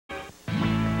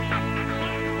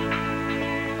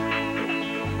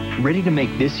Ready to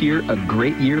make this year a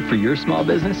great year for your small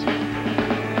business?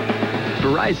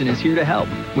 Verizon is here to help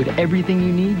with everything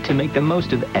you need to make the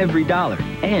most of every dollar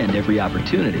and every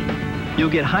opportunity. You'll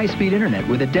get high-speed internet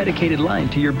with a dedicated line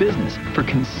to your business for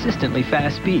consistently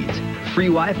fast speeds, free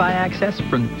Wi-Fi access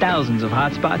from thousands of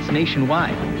hotspots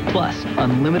nationwide, plus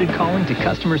unlimited calling to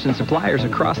customers and suppliers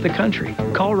across the country.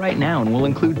 Call right now and we'll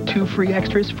include 2 free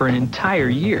extras for an entire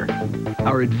year.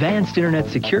 Our advanced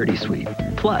internet security suite,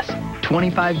 plus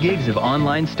 25 gigs of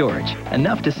online storage,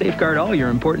 enough to safeguard all your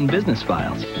important business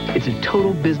files. It's a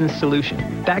total business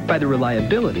solution, backed by the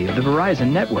reliability of the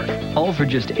Verizon network, all for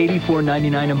just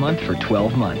 $84.99 a month for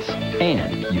 12 months.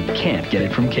 And you can't get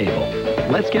it from cable.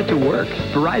 Let's get to work.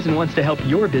 Verizon wants to help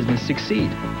your business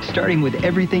succeed, starting with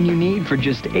everything you need for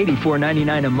just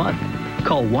 $84.99 a month.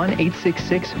 Call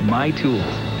 1-866-MY-TOOLS.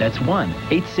 That's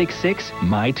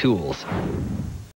 1-866-MY-TOOLS.